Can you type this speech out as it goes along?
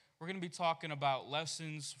we're going to be talking about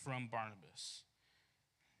lessons from Barnabas,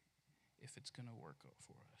 if it's going to work out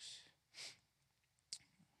for us.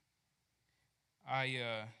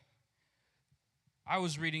 I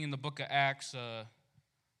was reading in the book of Acts a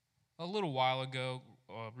little while ago,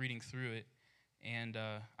 reading through it, and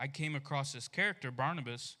I came across this character,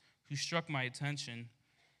 Barnabas, who struck my attention,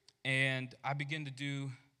 and I began to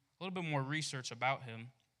do a little bit more research about him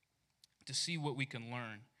to see what we can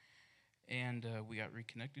learn. And we got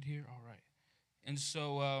reconnected here? All right. And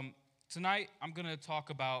so tonight I'm going to talk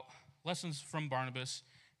about lessons from Barnabas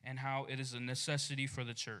and how it is a necessity for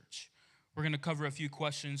the church. We're going to cover a few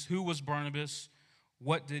questions. Who was Barnabas?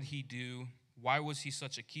 What did he do? Why was he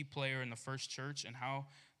such a key player in the first church? And how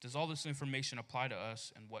does all this information apply to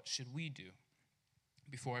us? And what should we do?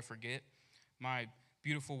 Before I forget, my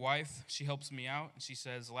beautiful wife, she helps me out. And she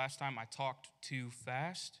says, last time I talked too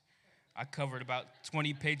fast. I covered about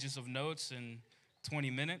 20 pages of notes in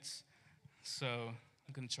 20 minutes. So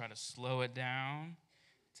I'm going to try to slow it down,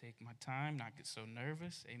 take my time, not get so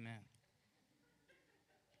nervous. Amen.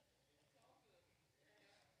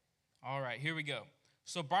 All right, here we go.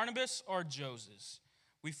 So Barnabas or Joses?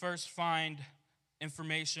 We first find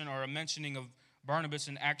information or a mentioning of Barnabas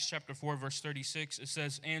in Acts chapter 4, verse 36. It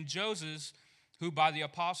says, and Joses, who by the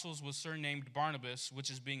apostles was surnamed Barnabas, which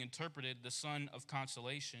is being interpreted the son of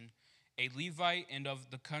consolation, a Levite and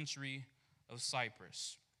of the country of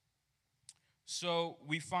Cyprus. So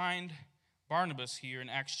we find Barnabas here in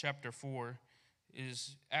Acts chapter 4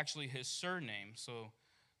 is actually his surname. So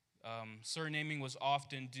surnaming was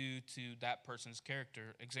often due to that person's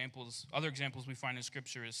character. Other examples we find in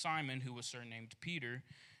Scripture is Simon, who was surnamed Peter.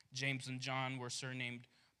 James and John were surnamed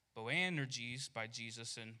Boanerges by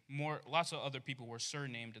Jesus, and lots of other people were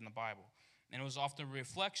surnamed in the Bible. And it was often a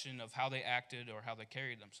reflection of how they acted or how they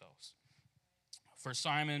carried themselves. For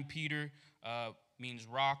Simon, Peter means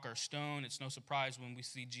rock or stone. It's no surprise when we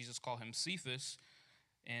see Jesus call him Cephas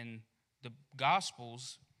in the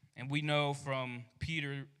Gospels. And we know from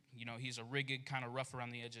Peter, he's a rigid, kind of rough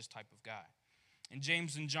around the edges type of guy. And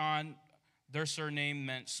James and John, their surname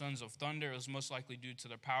meant sons of thunder. It was most likely due to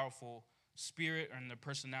their powerful spirit and their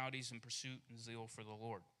personalities in pursuit and zeal for the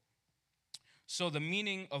Lord. So the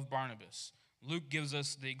meaning of Barnabas. Luke gives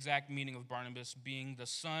us the exact meaning of Barnabas being the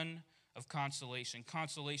son of consolation.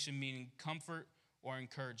 Consolation meaning comfort or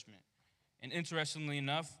encouragement. And interestingly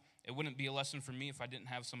enough, it wouldn't be a lesson for me if I didn't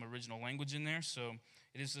have some original language in there. So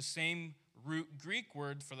it is the same root Greek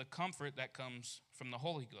word for the comfort that comes from the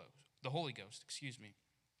Holy Ghost.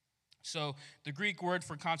 So the Greek word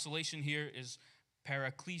for consolation here is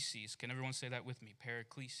paraklesis. Can everyone say that with me?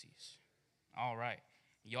 Paraklesis. All right.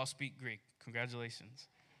 Y'all speak Greek. Congratulations.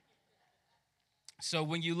 So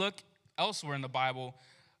when you look elsewhere in the Bible,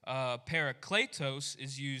 parakletos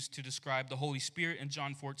is used to describe the Holy Spirit in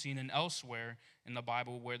John 14 and elsewhere in the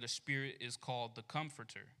Bible where the Spirit is called the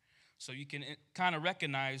Comforter. So you can kind of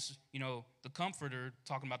recognize, the Comforter,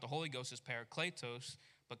 talking about the Holy Ghost, is parakletos,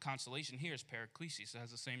 but consolation here is paraklesis. It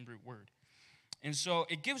has the same root word. And so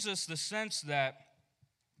it gives us the sense that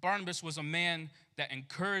Barnabas was a man that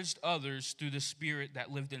encouraged others through the Spirit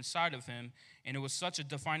that lived inside of him, and it was such a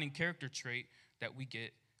defining character trait that we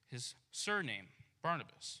get his surname,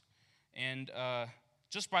 Barnabas. And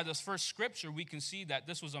just by this first scripture, we can see that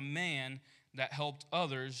this was a man that helped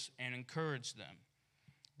others and encouraged them.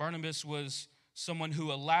 Barnabas was someone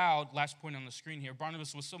who allowed, last point on the screen here,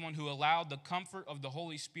 Barnabas was someone who allowed the comfort of the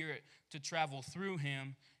Holy Spirit to travel through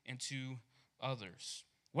him and to others.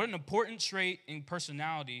 What an important trait in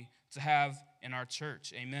personality to have in our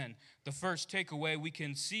church. Amen. The first takeaway we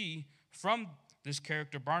can see from this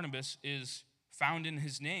character, Barnabas, is found in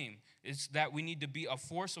his name. It's that we need to be a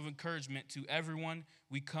force of encouragement to everyone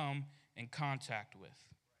we come in contact with.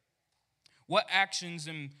 What actions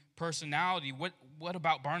and personality, what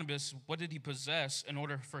about Barnabas, what did he possess in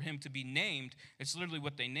order for him to be named? It's literally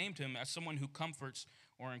what they named him, as someone who comforts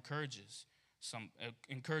or encourages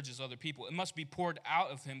other people. It must be poured out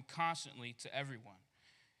of him constantly to everyone.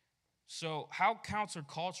 So how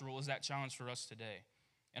countercultural is that challenge for us today?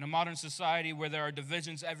 In a modern society where there are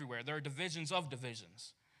divisions everywhere, there are divisions of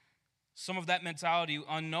divisions. Some of that mentality,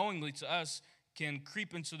 unknowingly to us, can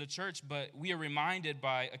creep into the church, but we are reminded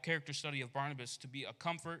by a character study of Barnabas to be a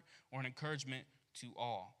comfort or an encouragement to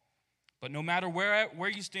all. But no matter where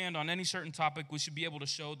you stand on any certain topic, we should be able to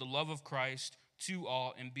show the love of Christ to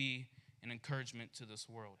all and be an encouragement to this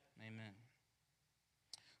world. Amen.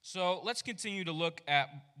 So let's continue to look at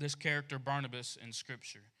this character Barnabas in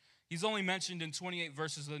Scripture. He's only mentioned in 28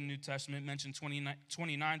 verses of the New Testament, mentioned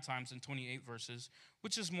 29 times in 28 verses,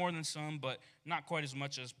 which is more than some, but not quite as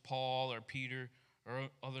much as Paul or Peter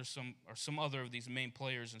or some other of these main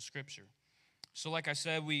players in Scripture. So like I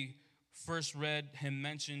said, we first read him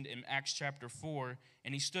mentioned in Acts chapter 4,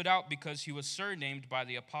 and he stood out because he was surnamed by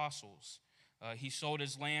the apostles. He sold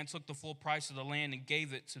his land, took the full price of the land, and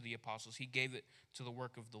gave it to the apostles. He gave it to the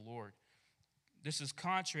work of the Lord. This is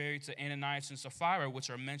contrary to Ananias and Sapphira, which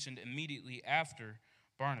are mentioned immediately after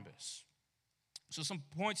Barnabas. So some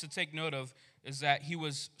points to take note of is that he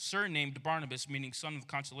was surnamed Barnabas, meaning son of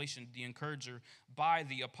consolation, the encourager, by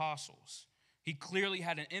the apostles. He clearly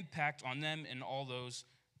had an impact on them and all those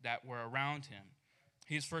that were around him.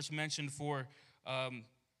 He's first mentioned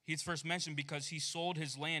because he sold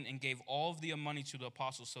his land and gave all of the money to the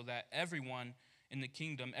apostles so that everyone in the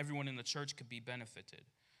kingdom, everyone in the church could be benefited.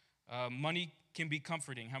 Money can be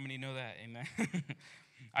comforting. How many know that? Amen.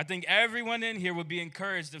 I think everyone in here would be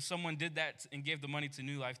encouraged if someone did that and gave the money to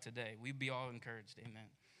New Life today. We'd be all encouraged. Amen.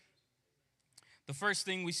 The first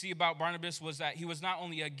thing we see about Barnabas was that he was not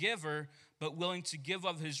only a giver, but willing to give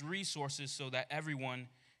of his resources so that everyone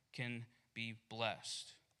can be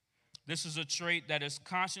blessed. This is a trait that is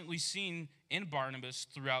constantly seen in Barnabas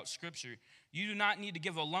throughout Scripture. You do not need to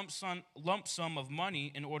give a lump sum of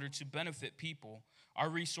money in order to benefit people. Our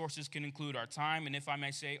resources can include our time and, if I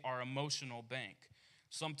may say, our emotional bank.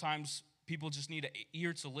 Sometimes people just need an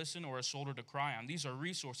ear to listen or a shoulder to cry on. These are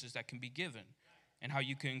resources that can be given and how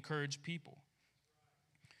you can encourage people.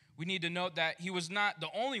 We need to note that he was not the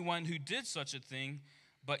only one who did such a thing,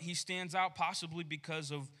 but he stands out possibly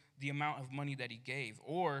because of the amount of money that he gave.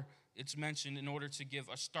 Or it's mentioned in order to give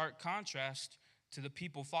a stark contrast to the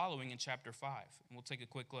people following in chapter 5. And we'll take a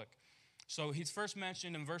quick look. So he's first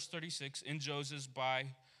mentioned in verse 36 in Joseph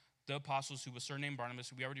by the apostles who was surnamed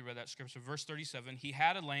Barnabas. We already read that scripture. Verse 37, he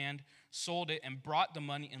had a land, sold it, and brought the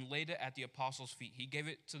money and laid it at the apostles' feet. He gave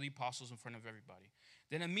it to the apostles in front of everybody.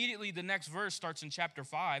 Then immediately the next verse starts in chapter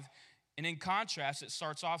 5, and in contrast, it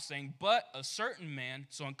starts off saying, but a certain man,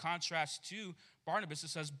 so in contrast to Barnabas, it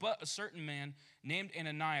says, but a certain man named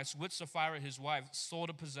Ananias with Sapphira his wife sold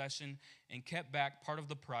a possession and kept back part of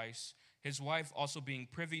the price, his wife also being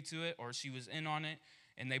privy to it, or she was in on it,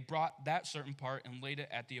 and they brought that certain part and laid it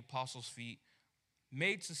at the apostles' feet,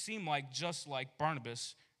 made to seem like just like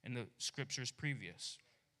Barnabas in the scriptures previous.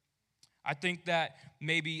 I think that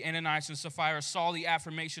maybe Ananias and Sapphira saw the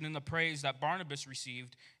affirmation and the praise that Barnabas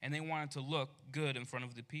received, and they wanted to look good in front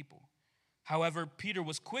of the people. However, Peter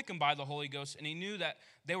was quickened by the Holy Ghost, and he knew that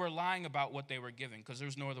they were lying about what they were giving, because there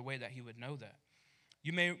was no other way that he would know that.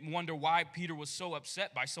 You may wonder why Peter was so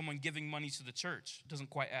upset by someone giving money to the church. It doesn't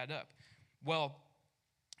quite add up. Well,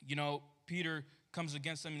 Peter comes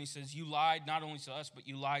against them and he says, you lied not only to us, but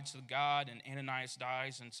you lied to God, and Ananias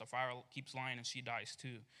dies, and Sapphira keeps lying, and she dies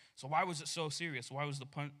too. So why was it so serious? Why was the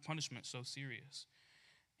punishment so serious?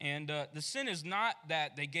 And the sin is not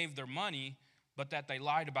that they gave their money, but that they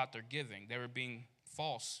lied about their giving. They were being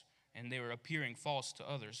false, and they were appearing false to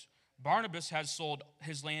others. Barnabas has sold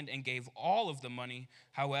his land and gave all of the money.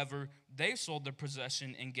 However, they sold their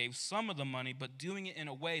possession and gave some of the money, but doing it in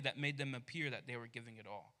a way that made them appear that they were giving it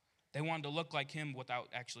all. They wanted to look like him without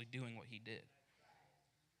actually doing what he did.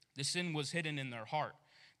 The sin was hidden in their heart.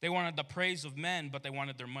 They wanted the praise of men, but they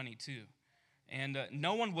wanted their money too. And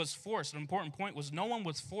no one was forced. An important point was no one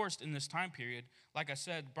was forced in this time period. Like I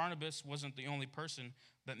said, Barnabas wasn't the only person,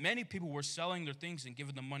 but many people were selling their things and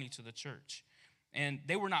giving the money to the church. And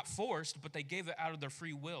they were not forced, but they gave it out of their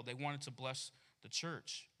free will. They wanted to bless the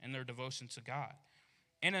church and their devotion to God.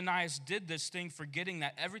 Ananias did this thing forgetting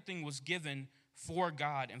that everything was given for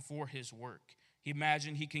God and for his work. He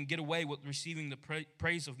imagined he can get away with receiving the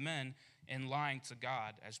praise of men and lying to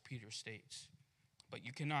God, as Peter states. But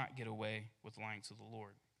you cannot get away with lying to the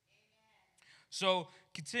Lord. So,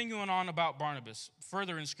 continuing on about Barnabas,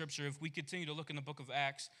 further in Scripture, if we continue to look in the book of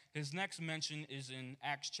Acts, his next mention is in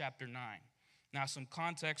Acts chapter 9. Now, some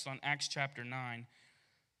context on Acts chapter 9.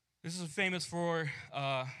 This is famous for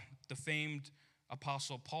the famed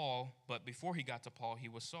apostle Paul, but before he got to Paul, he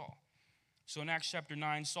was Saul. So in Acts chapter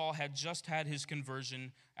 9, Saul had just had his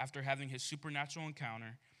conversion after having his supernatural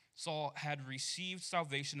encounter. Saul had received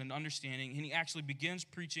salvation and understanding, and he actually begins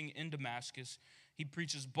preaching in Damascus. He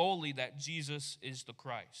preaches boldly that Jesus is the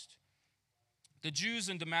Christ. The Jews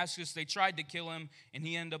in Damascus, they tried to kill him, and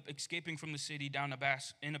he ended up escaping from the city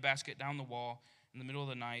in a basket down the wall in the middle of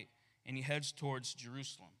the night, and he heads towards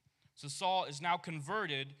Jerusalem. So Saul is now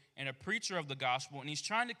converted and a preacher of the gospel, and he's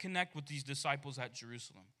trying to connect with these disciples at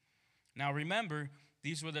Jerusalem. Now remember,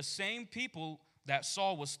 these were the same people that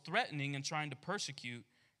Saul was threatening and trying to persecute,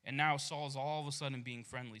 and now Saul's all of a sudden being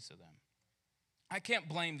friendly to them. I can't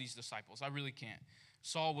blame these disciples. I really can't.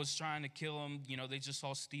 Saul was trying to kill him. They just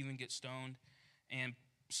saw Stephen get stoned. And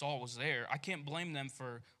Saul was there. I can't blame them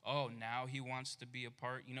for, oh, now he wants to be a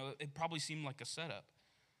part. It probably seemed like a setup.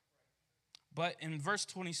 But in verse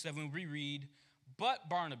 27, we read, but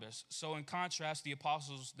Barnabas. So in contrast, the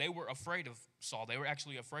apostles, they were afraid of Saul. They were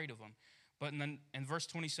actually afraid of him. But then in verse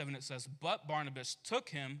 27, it says, but Barnabas took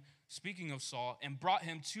him, speaking of Saul, and brought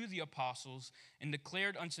him to the apostles and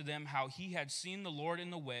declared unto them how he had seen the Lord in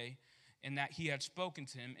the way, and that he had spoken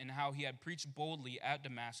to him, and how he had preached boldly at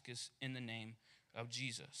Damascus in the name of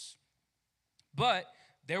Jesus. But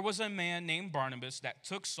there was a man named Barnabas that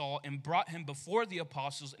took Saul and brought him before the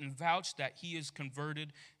apostles and vouched that he is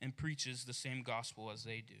converted and preaches the same gospel as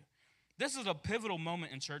they do. This is a pivotal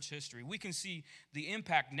moment in church history. We can see the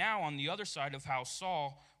impact now on the other side of how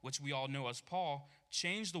Saul, which we all know as Paul,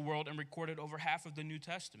 changed the world and recorded over half of the New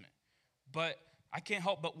Testament. But I can't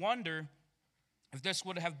help but wonder if this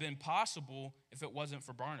would have been possible if it wasn't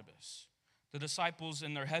for Barnabas. The disciples,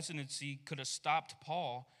 in their hesitancy, could have stopped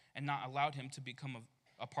Paul and not allowed him to become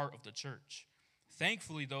a part of the church.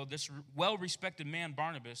 Thankfully, though, this well-respected man,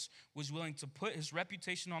 Barnabas, was willing to put his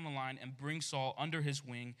reputation on the line and bring Saul under his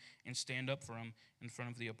wing and stand up for him in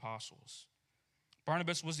front of the apostles.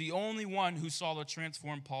 Barnabas was the only one who saw the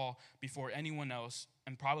transformed Paul before anyone else,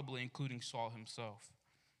 and probably including Saul himself.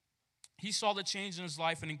 He saw the change in his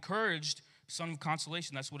life and encouraged Son of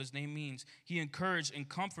Consolation, that's what his name means. He encouraged and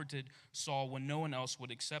comforted Saul when no one else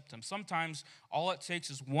would accept him. Sometimes all it takes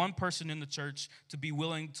is one person in the church to be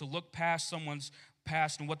willing to look past someone's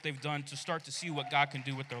past and what they've done to start to see what God can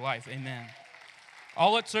do with their life. Amen.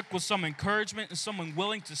 All it took was some encouragement and someone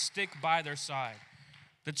willing to stick by their side.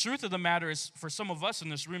 The truth of the matter is, for some of us in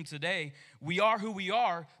this room today, we are who we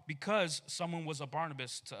are because someone was a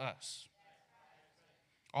Barnabas to us.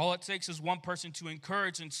 All it takes is one person to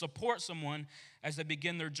encourage and support someone as they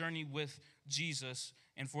begin their journey with Jesus,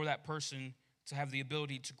 and for that person to have the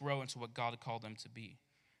ability to grow into what God called them to be.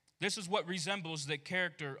 This is what resembles the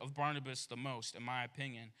character of Barnabas the most, in my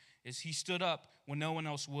opinion, is he stood up when no one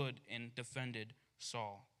else would and defended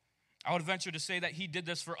Saul. I would venture to say that he did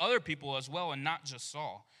this for other people as well, and not just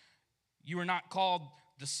Saul. You are not called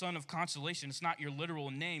the Son of Consolation. It's not your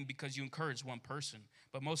literal name because you encouraged one person.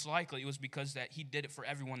 But most likely it was because that he did it for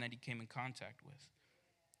everyone that he came in contact with.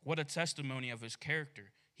 What a testimony of his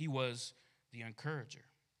character. He was the encourager.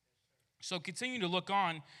 So continue to look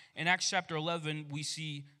on. In Acts chapter 11, we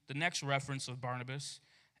see the next reference of Barnabas.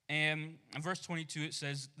 And in verse 22, it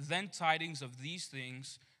says, then tidings of these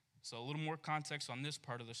things. So a little more context on this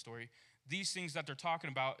part of the story. These things that they're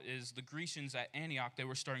talking about is the Grecians at Antioch. They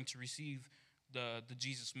were starting to receive the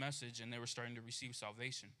Jesus message, and they were starting to receive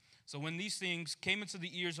salvation. So when these things came into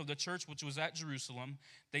the ears of the church, which was at Jerusalem,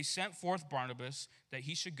 they sent forth Barnabas that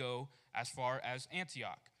he should go as far as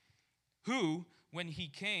Antioch, who, when he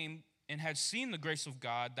came and had seen the grace of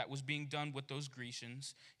God that was being done with those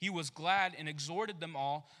Grecians, he was glad and exhorted them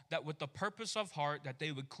all that with the purpose of heart that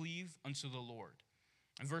they would cleave unto the Lord.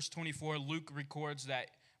 In verse 24, Luke records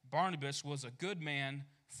that Barnabas was a good man,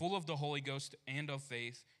 full of the Holy Ghost and of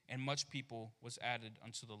faith, and much people was added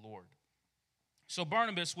unto the Lord. So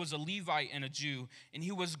Barnabas was a Levite and a Jew, and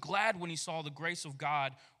he was glad when he saw the grace of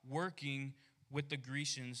God working with the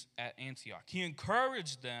Grecians at Antioch. He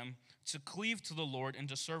encouraged them to cleave to the Lord and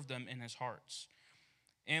to serve them in his hearts.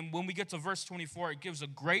 And when we get to verse 24, it gives a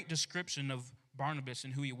great description of Barnabas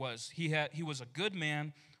and who he was. He was a good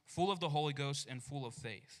man, full of the Holy Ghost and full of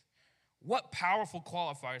faith. What powerful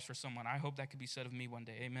qualifiers for someone. I hope that could be said of me one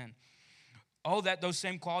day. Amen. Oh, that those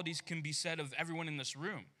same qualities can be said of everyone in this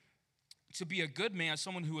room. To be a good man,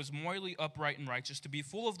 someone who is morally upright and righteous, to be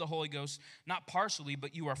full of the Holy Ghost, not partially,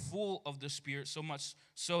 but you are full of the Spirit, so much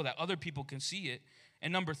so that other people can see it.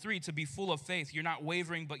 And number 3, to be full of faith. You're not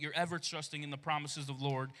wavering, but you're ever trusting in the promises of the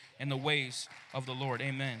Lord and the ways of the Lord.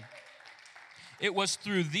 Amen. It was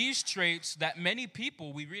through these traits that many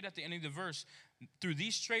people, we read at the end of the verse, through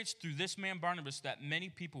these traits, through this man Barnabas, that many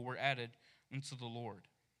people were added into the Lord.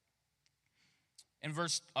 In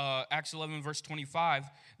Acts 11, verse 25,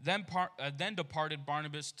 then departed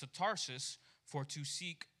Barnabas to Tarsus for to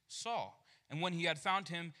seek Saul. And when he had found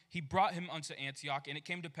him, he brought him unto Antioch. And it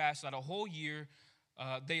came to pass that a whole year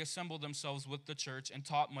they assembled themselves with the church and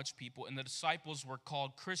taught much people. And the disciples were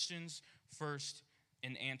called Christians first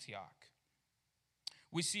in Antioch.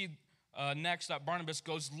 We see next that Barnabas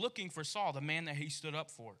goes looking for Saul, the man that he stood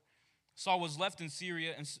up for. Saul was left in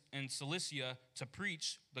Syria and Cilicia to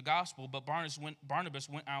preach the gospel, but Barnabas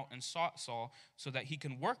went out and sought Saul so that he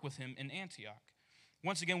can work with him in Antioch.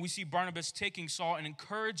 Once again, we see Barnabas taking Saul and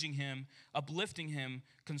encouraging him, uplifting him,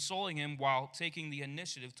 consoling him, while taking the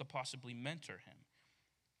initiative to possibly mentor him.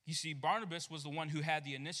 You see, Barnabas was the one who had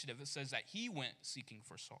the initiative. It says that he went seeking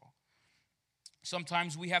for Saul.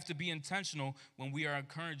 Sometimes we have to be intentional when we are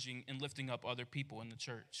encouraging and lifting up other people in the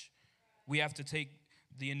church. We have to take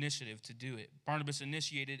the initiative to do it. Barnabas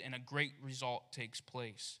initiated, and a great result takes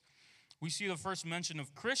place. We see the first mention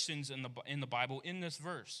of Christians in the Bible in this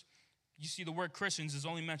verse. You see the word Christians is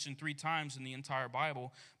only mentioned 3 times in the entire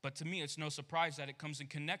Bible, but to me it's no surprise that it comes in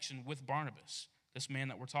connection with Barnabas, this man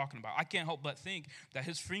that we're talking about. I can't help but think that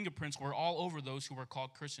his fingerprints were all over those who were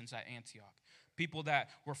called Christians at Antioch. People that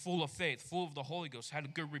were full of faith, full of the Holy Ghost, had a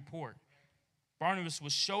good report. Barnabas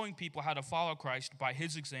was showing people how to follow Christ by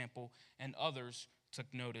his example, and others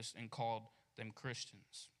took notice and called them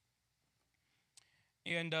Christians.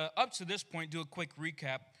 And up to this point, do a quick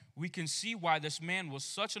recap. We can see why this man was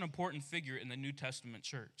such an important figure in the New Testament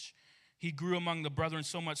church. He grew among the brethren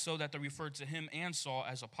so much so that they referred to him and Saul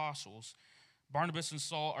as apostles. Barnabas and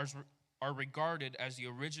Saul are regarded as the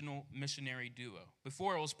original missionary duo.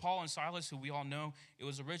 Before it was Paul and Silas, who we all know, it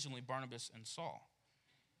was originally Barnabas and Saul.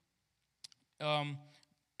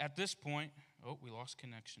 At this point, we lost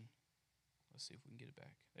connection. Let's see if we can get it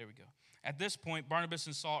back. There we go. At this point, Barnabas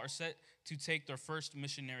and Saul are set to take their first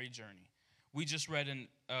missionary journey. We just read in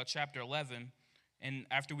chapter 11, and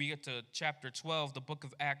after we get to chapter 12, the book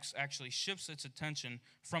of Acts actually shifts its attention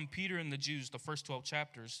from Peter and the Jews, the first 12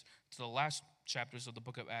 chapters, to the last chapters of the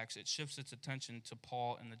book of Acts. It shifts its attention to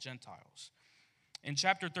Paul and the Gentiles. In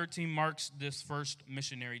chapter 13 marks this first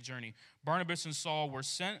missionary journey. Barnabas and Saul were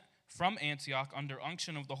sent from Antioch under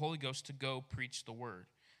unction of the Holy Ghost to go preach the word.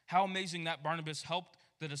 How amazing that Barnabas helped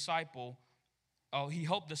disciple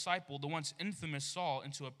the once infamous Saul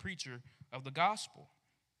into a preacher of the gospel.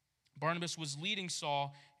 Barnabas was leading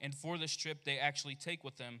Saul, and for this trip, they actually take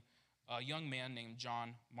with them a young man named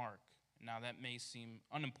John Mark. Now, that may seem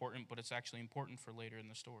unimportant, but it's actually important for later in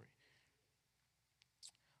the story.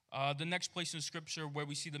 The next place in Scripture where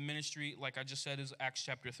we see the ministry, like I just said, is Acts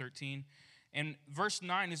chapter 13. And verse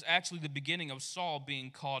 9 is actually the beginning of Saul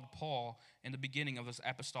being called Paul and the beginning of his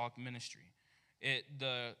apostolic ministry.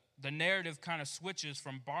 The narrative kind of switches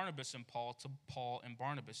from Barnabas and Paul to Paul and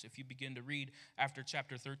Barnabas. If you begin to read after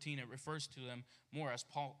chapter 13, it refers to them more as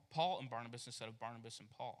Paul and Barnabas instead of Barnabas and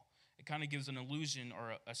Paul. It kind of gives an illusion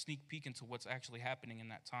or a sneak peek into what's actually happening in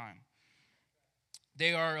that time.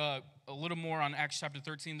 They are a little more on Acts chapter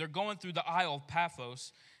 13. They're going through the Isle of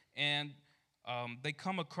Paphos, and they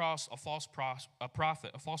come across a false prophet,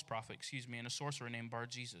 and a sorcerer named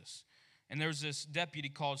Bar-Jesus. And there's this deputy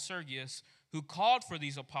called Sergius who called for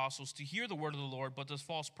these apostles to hear the word of the Lord, but this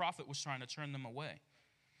false prophet was trying to turn them away.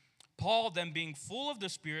 Paul, then being full of the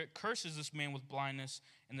Spirit, curses this man with blindness,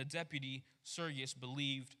 and the deputy Sergius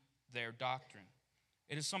believed their doctrine.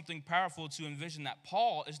 It is something powerful to envision that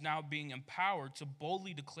Paul is now being empowered to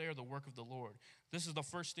boldly declare the work of the Lord. This is the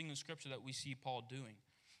first thing in Scripture that we see Paul doing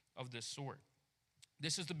of this sort.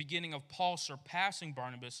 This is the beginning of Paul surpassing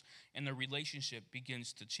Barnabas, and their relationship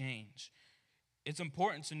begins to change. It's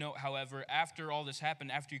important to note, however, after all this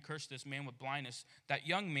happened, after he cursed this man with blindness, that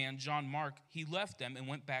young man, John Mark, he left them and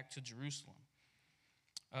went back to Jerusalem.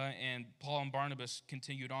 And Paul and Barnabas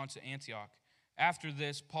continued on to Antioch. After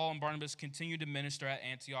this, Paul and Barnabas continued to minister at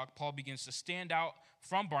Antioch. Paul begins to stand out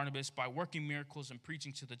from Barnabas by working miracles and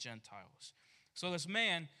preaching to the Gentiles. So this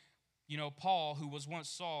man, Paul, who was once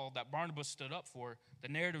Saul, that Barnabas stood up for, the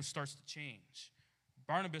narrative starts to change.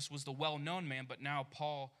 Barnabas was the well-known man, but now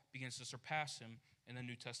Paul begins to surpass him in the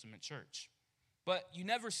New Testament church. But you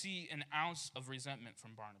never see an ounce of resentment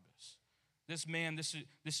from Barnabas. This man,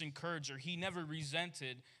 this encourager, he never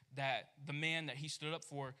resented that the man that he stood up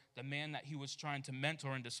for, the man that he was trying to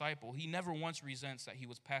mentor and disciple, he never once resents that he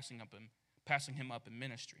was passing him up in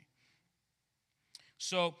ministry.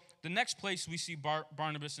 So the next place we see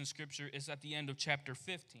Barnabas in Scripture is at the end of chapter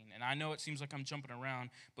 15. And I know it seems like I'm jumping around,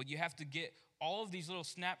 but you have to get all of these little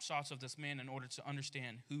snapshots of this man in order to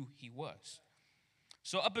understand who he was.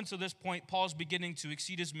 So up until this point, Paul's beginning to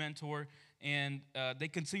exceed his mentor, and they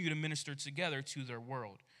continue to minister together to their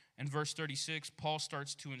world. In verse 36, Paul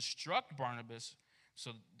starts to instruct Barnabas.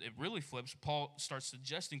 So it really flips. Paul starts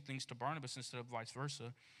suggesting things to Barnabas instead of vice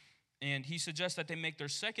versa. And he suggests that they make their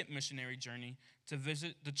second missionary journey to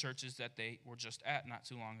visit the churches that they were just at not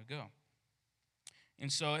too long ago.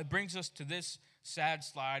 And so it brings us to this sad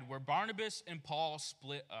slide where Barnabas and Paul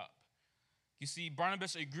split up. You see,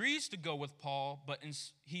 Barnabas agrees to go with Paul, but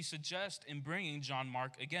he suggests in bringing John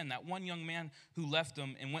Mark, again, that one young man who left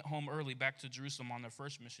them and went home early back to Jerusalem on their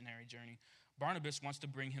first missionary journey. Barnabas wants to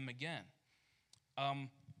bring him again.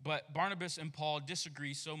 But Barnabas and Paul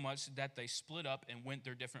disagree so much that they split up and went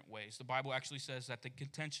their different ways. The Bible actually says that the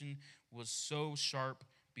contention was so sharp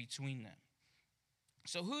between them.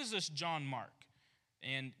 So who is this John Mark?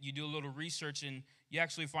 And you do a little research, and you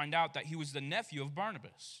actually find out that he was the nephew of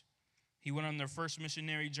Barnabas. He went on their first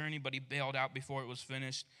missionary journey, but he bailed out before it was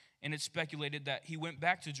finished. And it's speculated that he went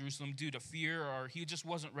back to Jerusalem due to fear, or he just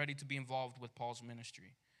wasn't ready to be involved with Paul's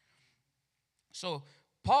ministry. So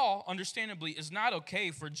Paul, understandably, is not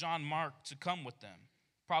okay for John Mark to come with them,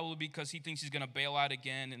 probably because he thinks he's going to bail out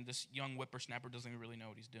again, and this young whippersnapper doesn't really know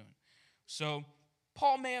what he's doing. So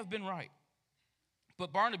Paul may have been right.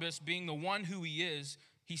 But Barnabas, being the one who he is,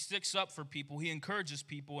 he sticks up for people. He encourages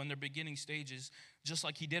people in their beginning stages, just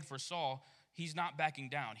like he did for Saul. He's not backing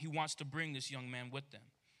down. He wants to bring this young man with them.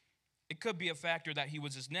 It could be a factor that he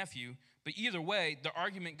was his nephew, but either way, the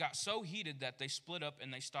argument got so heated that they split up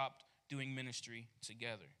and they stopped doing ministry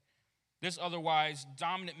together. This otherwise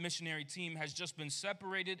dominant missionary team has just been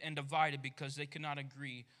separated and divided because they could not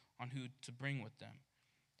agree on who to bring with them.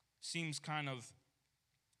 Seems kind of,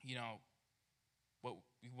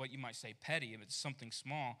 what you might say petty if it's something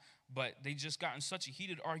small, but they just got in such a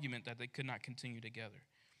heated argument that they could not continue together.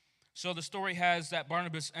 So the story has that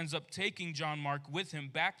Barnabas ends up taking John Mark with him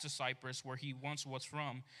back to Cyprus, where he once was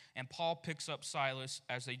from, and Paul picks up Silas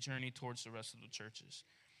as they journey towards the rest of the churches.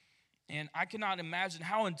 And I cannot imagine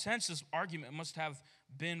how intense this argument must have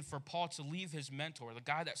been for Paul to leave his mentor, the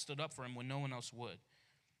guy that stood up for him when no one else would.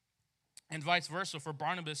 And vice versa for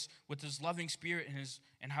Barnabas, with his loving spirit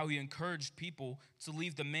and how he encouraged people, to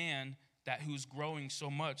leave the man who's growing so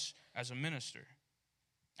much as a minister.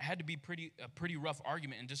 It had to be a pretty rough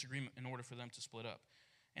argument and disagreement in order for them to split up.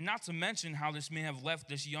 And not to mention how this may have left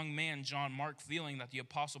this young man, John Mark, feeling that the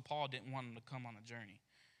Apostle Paul didn't want him to come on the journey.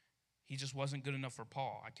 He just wasn't good enough for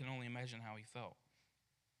Paul. I can only imagine how he felt.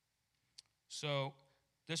 So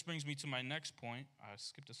this brings me to my next point. I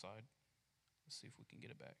skipped a slide. Let's see if we can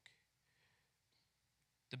get it back.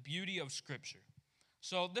 The beauty of Scripture.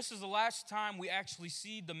 So this is the last time we actually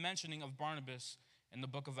see the mentioning of Barnabas in the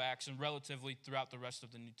book of Acts and relatively throughout the rest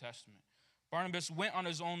of the New Testament. Barnabas went on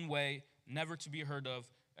his own way, never to be heard of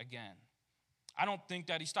again. I don't think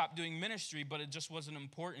that he stopped doing ministry, but it just wasn't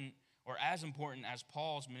important or as important as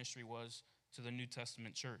Paul's ministry was to the New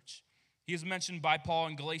Testament church. He is mentioned by Paul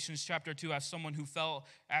in Galatians chapter 2 as someone who fell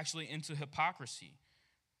actually into hypocrisy.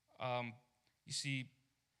 You see,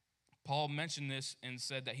 Paul mentioned this and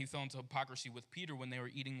said that he fell into hypocrisy with Peter when they were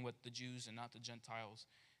eating with the Jews and not the Gentiles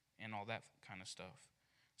and all that kind of stuff.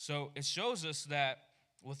 So it shows us that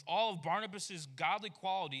with all of Barnabas' godly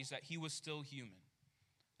qualities, that he was still human.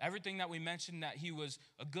 Everything that we mentioned, that he was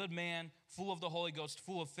a good man, full of the Holy Ghost,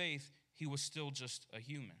 full of faith, he was still just a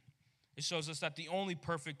human. It shows us that the only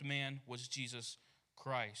perfect man was Jesus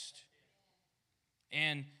Christ.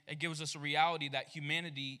 And it gives us a reality that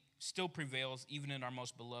humanity still prevails even in our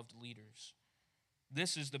most beloved leaders.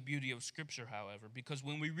 This is the beauty of Scripture, however, because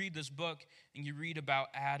when we read this book and you read about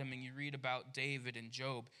Adam and you read about David and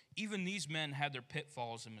Job, even these men had their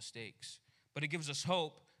pitfalls and mistakes. But it gives us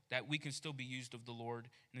hope that we can still be used of the Lord,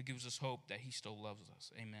 and it gives us hope that he still loves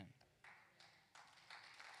us. Amen.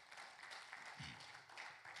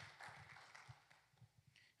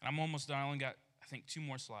 And I'm almost done. I only got, 2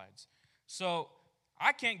 more slides. So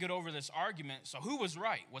I can't get over this argument. So who was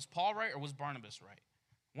right? Was Paul right or was Barnabas right?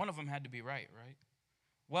 One of them had to be right?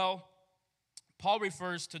 Well, Paul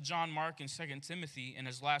refers to John Mark in 2 Timothy in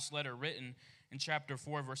his last letter written in chapter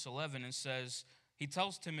 4, verse 11, and says, he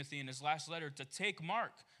tells Timothy in his last letter to take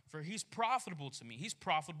Mark, for he's profitable to me. He's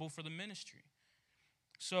profitable for the ministry.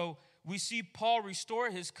 So we see Paul restore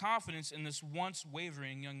his confidence in this once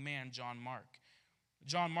wavering young man, John Mark.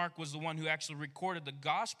 John Mark was the one who actually recorded the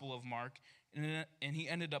Gospel of Mark, and he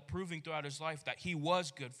ended up proving throughout his life that he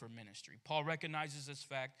was good for ministry. Paul recognizes this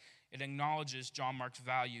fact. It acknowledges John Mark's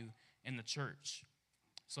value in the church.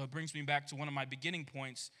 So it brings me back to one of my beginning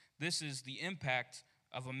points. This is the impact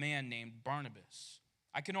of a man named Barnabas.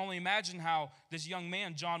 I can only imagine how this young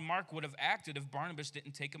man, John Mark, would have acted if Barnabas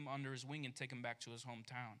didn't take him under his wing and take him back to his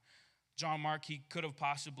hometown. John Mark, he could have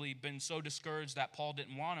possibly been so discouraged that Paul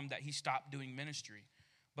didn't want him that he stopped doing ministry.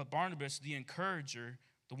 But Barnabas, the encourager,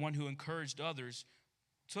 the one who encouraged others,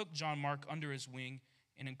 took John Mark under his wing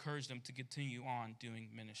and encouraged him to continue on doing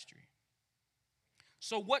ministry.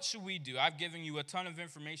 So what should we do? I've given you a ton of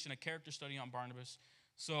information, a character study on Barnabas.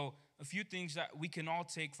 So a few things that we can all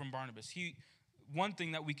take from Barnabas. One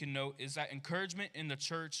thing that we can note is that encouragement in the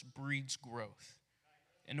church breeds growth.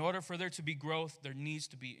 In order for there to be growth, there needs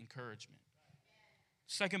to be encouragement.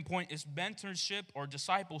 Second point is mentorship or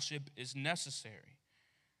discipleship is necessary.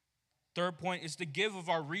 Third point is to give of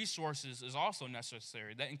our resources is also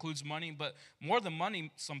necessary. That includes money, but more than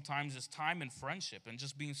money sometimes is time and friendship and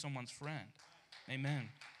just being someone's friend. Amen.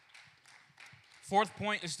 Fourth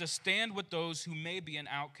point is to stand with those who may be an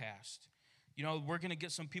outcast. You know, we're going to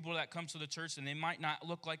get some people that come to the church and they might not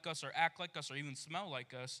look like us or act like us or even smell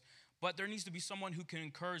like us, but there needs to be someone who can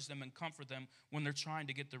encourage them and comfort them when they're trying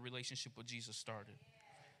to get the relationship with Jesus started.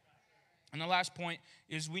 And the last point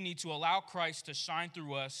is we need to allow Christ to shine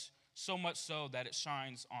through us, so much so that it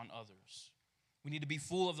shines on others. We need to be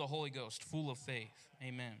full of the Holy Ghost, full of faith.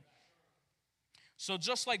 Amen. So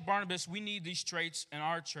just like Barnabas, we need these traits in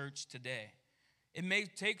our church today. It may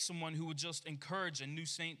take someone who would just encourage a new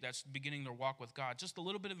saint that's beginning their walk with God, just a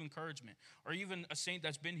little bit of encouragement, or even a saint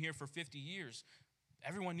that's been here for 50 years.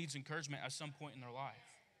 Everyone needs encouragement at some point in their life.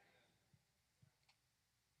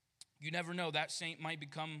 You never know, that saint might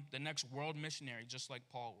become the next world missionary, just like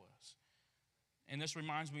Paul was. And this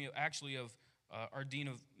reminds me actually of our dean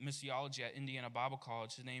of missiology at Indiana Bible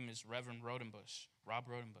College. His name is Reverend Rodenbush, Rob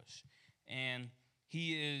Rodenbush. And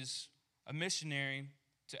he is a missionary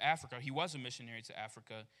to Africa. He was a missionary to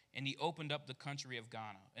Africa, and he opened up the country of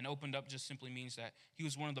Ghana. And opened up just simply means that he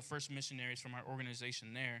was one of the first missionaries from our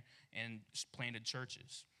organization there and planted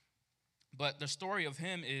churches. But the story of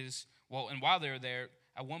him is, well, and while they were there,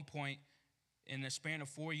 at one point, in the span of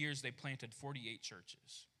 4 years, they planted 48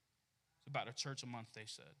 churches. It's about a church a month, they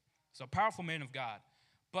said. So a powerful man of God.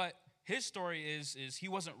 But his story is he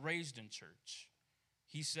wasn't raised in church.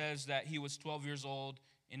 He says that he was 12 years old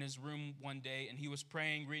in his room one day, and he was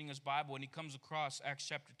praying, reading his Bible, and he comes across Acts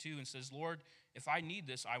chapter 2 and says, Lord, if I need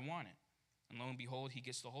this, I want it. And lo and behold, he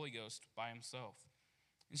gets the Holy Ghost by himself.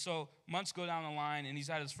 And so months go down the line, and he's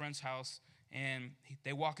at his friend's house, and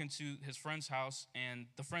they walk into his friend's house, and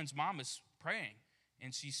the friend's mom is praying,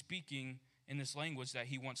 and she's speaking in this language that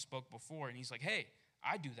he once spoke before. And he's like, hey,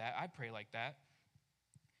 I do that. I pray like that.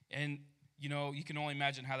 And, you know, you can only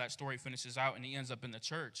imagine how that story finishes out, and he ends up in the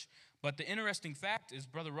church. But the interesting fact is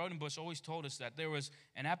Brother Rodenbush always told us that there was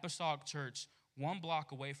an apostolic church 1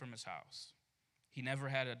 block away from his house. He never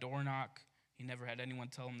had a door knock. He never had anyone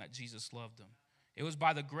tell him that Jesus loved him. It was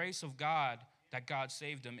by the grace of God that God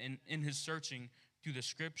saved him in his searching through the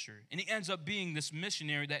scripture. And he ends up being this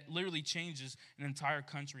missionary that literally changes an entire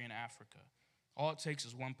country in Africa. All it takes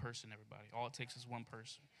is one person, everybody. All it takes is one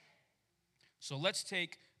person. So let's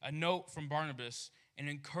take a note from Barnabas and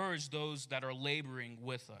encourage those that are laboring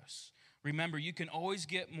with us. Remember, you can always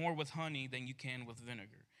get more with honey than you can with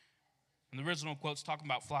vinegar. And the original quote's talking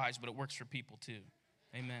about flies, but it works for people too.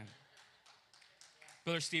 Amen.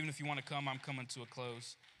 Brother Stephen, if you want to come, I'm coming to a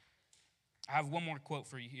close. I have one more quote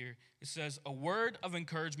for you here. It says, a word of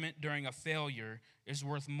encouragement during a failure is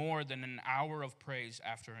worth more than an hour of praise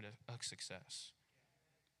after a success.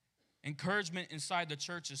 Encouragement inside the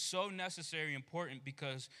church is so necessary and important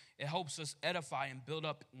because it helps us edify and build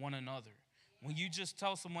up one another. When you just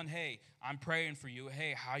tell someone, hey, I'm praying for you.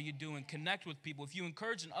 Hey, how you doing? Connect with people. If you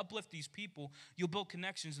encourage and uplift these people, you'll build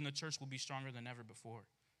connections and the church will be stronger than ever before.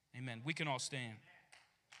 Amen. We can all stand.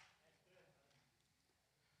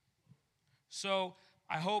 So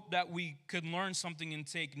I hope that we could learn something and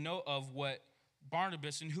take note of what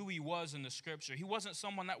Barnabas and who he was in the scripture. He wasn't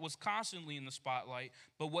someone that was constantly in the spotlight,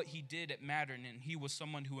 but what he did, it mattered, and he was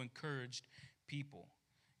someone who encouraged people.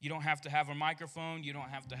 You don't have to have a microphone. You don't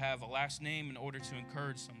have to have a last name in order to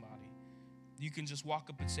encourage somebody. You can just walk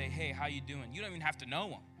up and say, hey, how you doing? You don't even have to know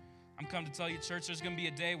them. I'm come to tell you, church, there's going to be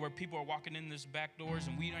a day where people are walking in this back doors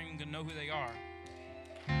and we don't even gonna know who they are.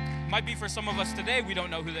 Might be for some of us today, we don't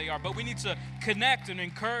know who they are, but we need to connect and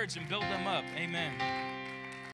encourage and build them up. Amen.